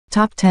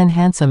Top 10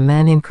 Handsome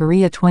Men in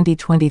Korea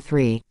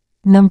 2023.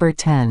 Number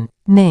 10.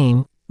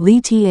 Name,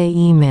 Lee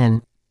Tae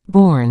Min.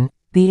 Born,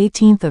 the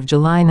 18th of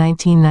July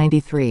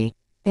 1993.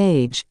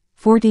 Age,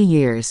 40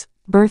 years.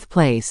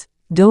 Birthplace,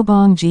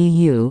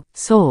 Dobong-gu,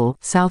 Seoul,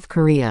 South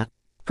Korea.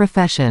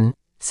 Profession,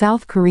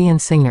 South Korean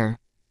singer.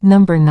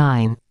 Number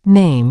 9.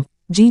 Name,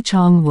 Ji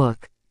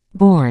Chong-wook.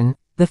 Born,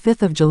 the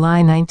 5th of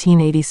July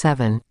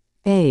 1987.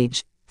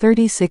 Age,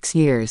 36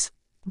 years.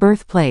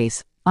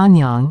 Birthplace,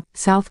 Anyang,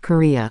 South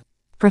Korea.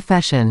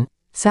 Profession,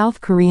 South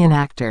Korean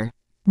actor.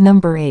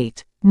 Number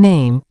 8.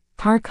 Name,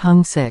 Park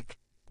Hung-sik.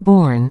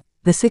 Born,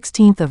 the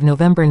 16th of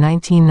November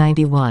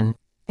 1991.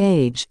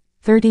 Age,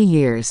 30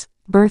 years.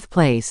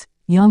 Birthplace,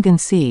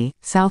 Yonggan-si,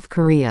 South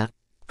Korea.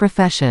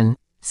 Profession,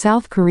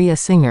 South Korea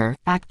singer,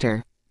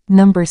 actor.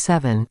 Number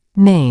 7.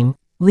 Name,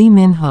 Lee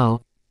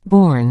Min-ho.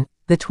 Born,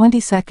 the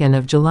 22nd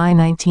of July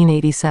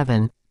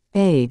 1987.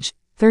 Age,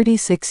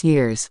 36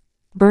 years.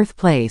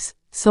 Birthplace,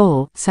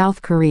 Seoul,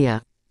 South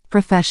Korea.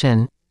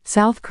 Profession,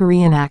 South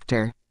Korean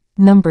actor.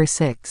 Number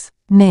 6.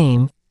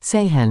 Name,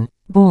 Sehun.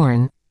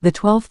 Born, the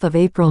 12th of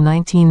April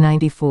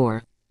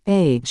 1994.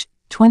 Age,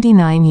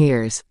 29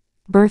 years.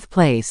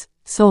 Birthplace,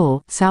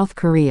 Seoul, South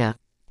Korea.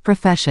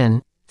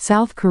 Profession,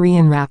 South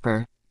Korean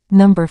rapper.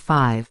 Number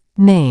 5.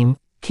 Name,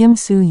 Kim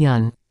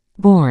Soo-yeon.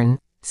 Born,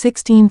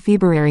 16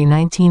 February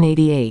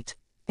 1988.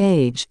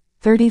 Age,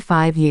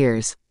 35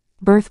 years.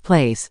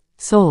 Birthplace,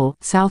 Seoul,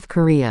 South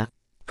Korea.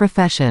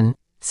 Profession,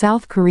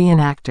 South Korean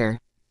actor.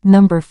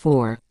 Number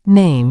 4.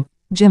 Name,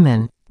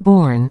 Jimin.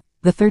 Born,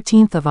 the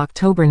 13th of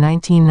October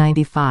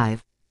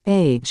 1995.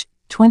 Age,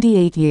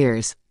 28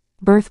 years.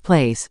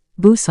 Birthplace,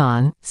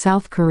 Busan,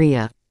 South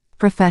Korea.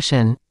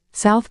 Profession,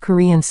 South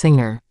Korean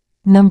singer.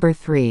 Number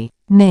 3.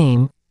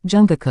 Name,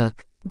 Jungkook.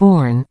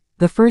 Born,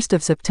 the 1st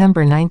of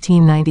September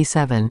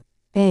 1997.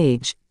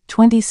 Age,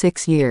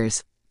 26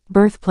 years.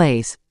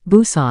 Birthplace,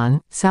 Busan,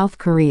 South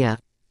Korea.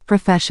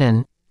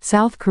 Profession,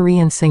 South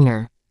Korean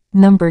singer.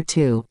 Number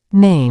 2.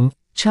 Name,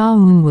 Cha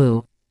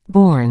Eun-woo.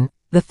 Born,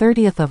 the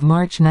 30th of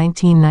March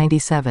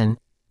 1997.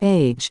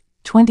 Age,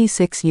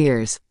 26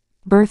 years.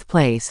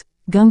 Birthplace,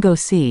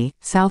 Gunggo-si,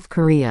 South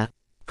Korea.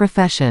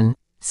 Profession,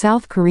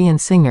 South Korean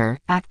singer,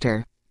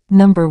 actor.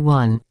 Number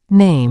 1.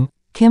 Name,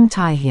 Kim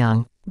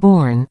Tae-hyung.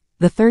 Born,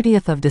 the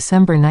 30th of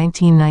December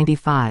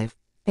 1995.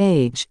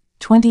 Age,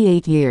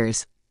 28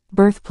 years.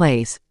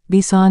 Birthplace,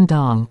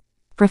 Busan-dong.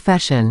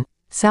 Profession,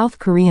 South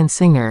Korean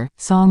singer,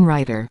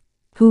 songwriter.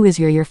 Who is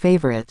your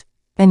favorite?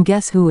 And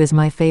guess who is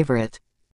my favorite?